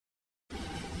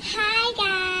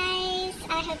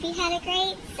hope you had a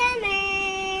great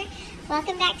summer.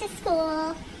 Welcome back to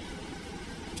school.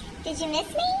 Did you miss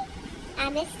me? I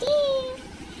missed you.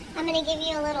 I'm going to give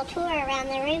you a little tour around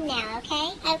the room now,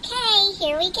 okay? Okay,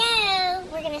 here we go.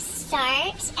 We're going to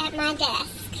start at my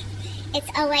desk. It's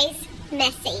always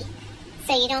messy,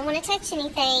 so you don't want to touch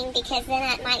anything because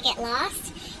then it might get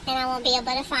lost and I won't be able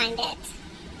to find it.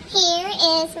 Here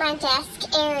is my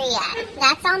desk area.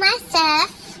 That's all my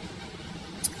stuff.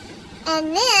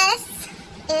 And this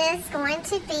is going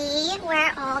to be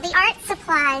where all the art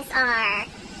supplies are.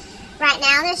 Right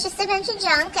now there's just a bunch of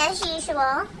junk as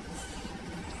usual.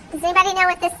 Does anybody know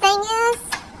what this thing is?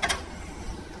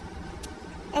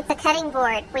 It's a cutting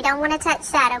board. We don't want to touch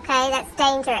that, okay? That's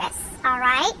dangerous, all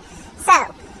right?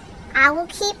 So, I will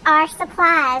keep our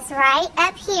supplies right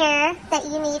up here that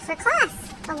you need for class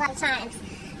a lot of times.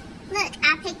 Look,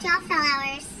 I picked off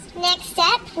flowers. Next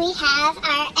up, we have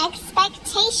our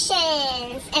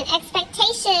expectations. And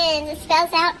expectations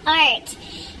spells out art.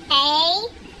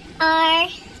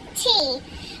 A-R-T.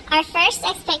 Our first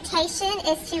expectation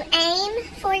is to aim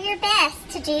for your best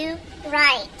to do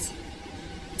right.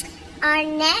 Our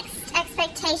next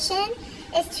expectation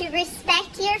is to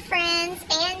respect your friends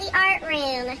and the art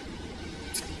room.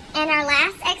 And our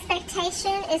last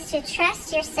expectation is to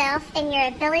trust yourself and your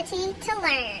ability to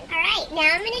learn. Alright, now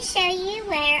I'm going to show you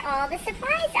where all the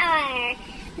supplies are.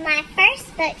 My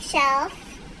first bookshelf.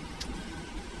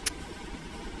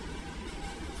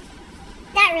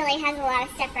 That really has a lot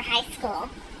of stuff for high school,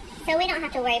 so we don't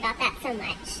have to worry about that so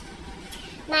much.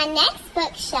 My next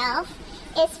bookshelf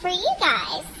is for you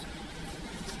guys.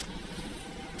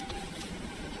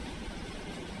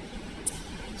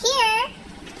 Here,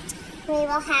 we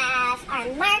will have our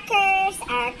markers,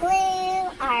 our glue,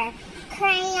 our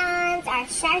crayons, our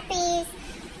Sharpies,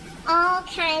 all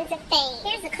kinds of things.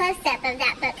 Here's a close-up of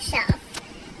that bookshelf.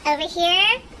 Over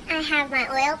here, I have my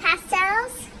oil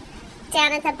pastels.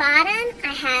 Down at the bottom,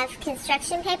 I have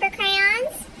construction paper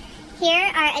crayons.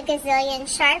 Here are a gazillion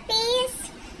Sharpies.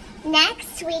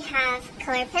 Next, we have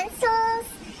color pencils.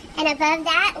 And above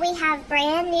that, we have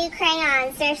brand new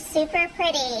crayons. They're super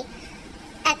pretty.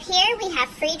 Up here, we have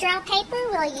free draw paper.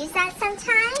 We'll use that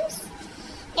sometimes.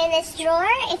 In this drawer,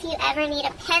 if you ever need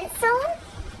a pencil,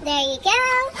 there you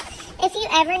go. If you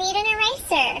ever need an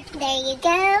eraser, there you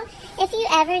go. If you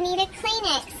ever need a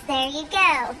Kleenex, there you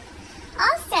go.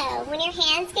 Also, when your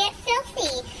hands get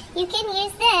filthy, you can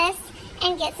use this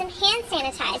and get some hand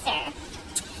sanitizer.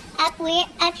 Up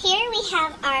here, we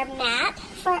have our map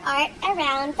for art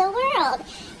around the world.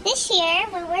 This year,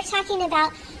 when we're talking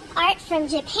about art from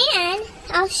Japan,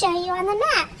 I'll show you on the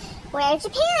map where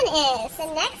Japan is.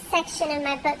 The next section of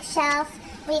my bookshelf,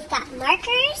 we've got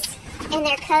markers, and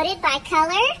they're coded by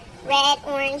color: red,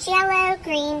 orange, yellow,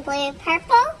 green, blue,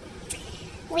 purple.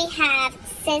 We have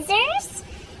scissors,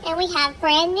 and we have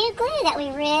brand new glue that we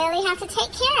really have to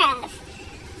take care of.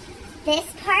 This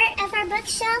part of our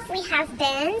bookshelf, we have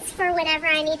bins for whenever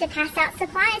I need to pass out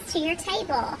supplies to your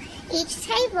table. Each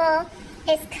table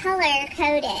is color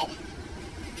coded.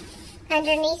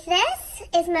 Underneath this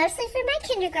is mostly for my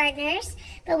kindergartners,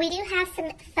 but we do have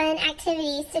some fun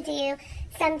activities to do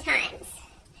sometimes.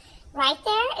 Right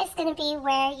there is going to be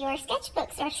where your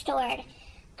sketchbooks are stored.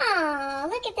 Oh,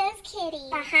 look at those kitties.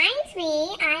 Behind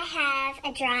me, I have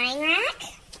a drawing rack.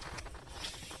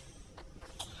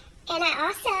 And I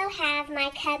also have my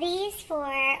cubbies for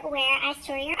where I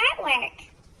store your artwork.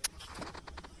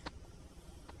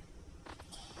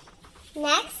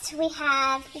 Next, we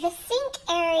have the sink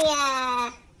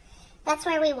area. That's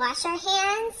where we wash our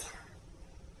hands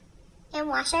and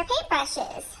wash our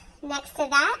paintbrushes. Next to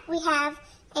that, we have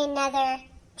another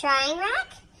drawing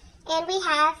rack, and we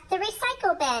have the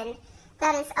recycle bin.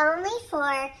 That is only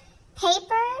for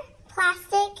paper,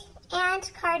 plastic,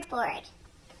 and cardboard.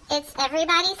 It's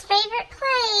everybody's favorite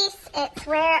place. It's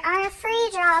where our free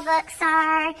draw books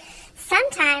are.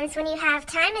 Sometimes when you have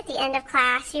time at the end of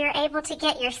class, you're able to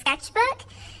get your sketchbook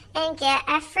and get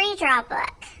a free draw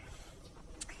book.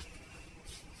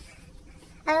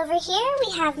 Over here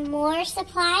we have more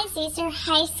supplies. These are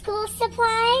high school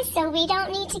supplies, so we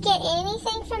don't need to get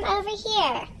anything from over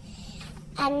here.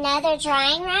 Another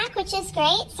drawing rack, which is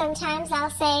great. Sometimes I'll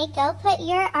say, go put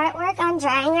your artwork on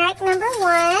drawing rack number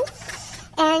 1,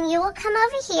 and you will come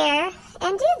over here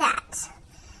and do that.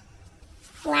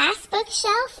 Last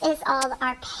bookshelf is all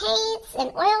our paints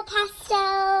and oil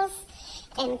pastels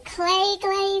and clay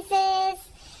glazes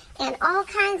and all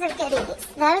kinds of goodies.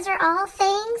 Those are all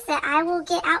things that I will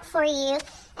get out for you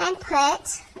and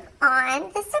put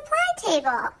on the supply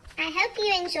table. I hope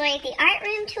you enjoyed the art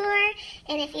room tour,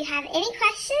 and if you have any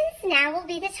questions, now will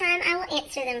be the time I will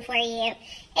answer them for you.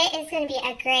 It is going to be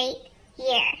a great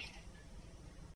year.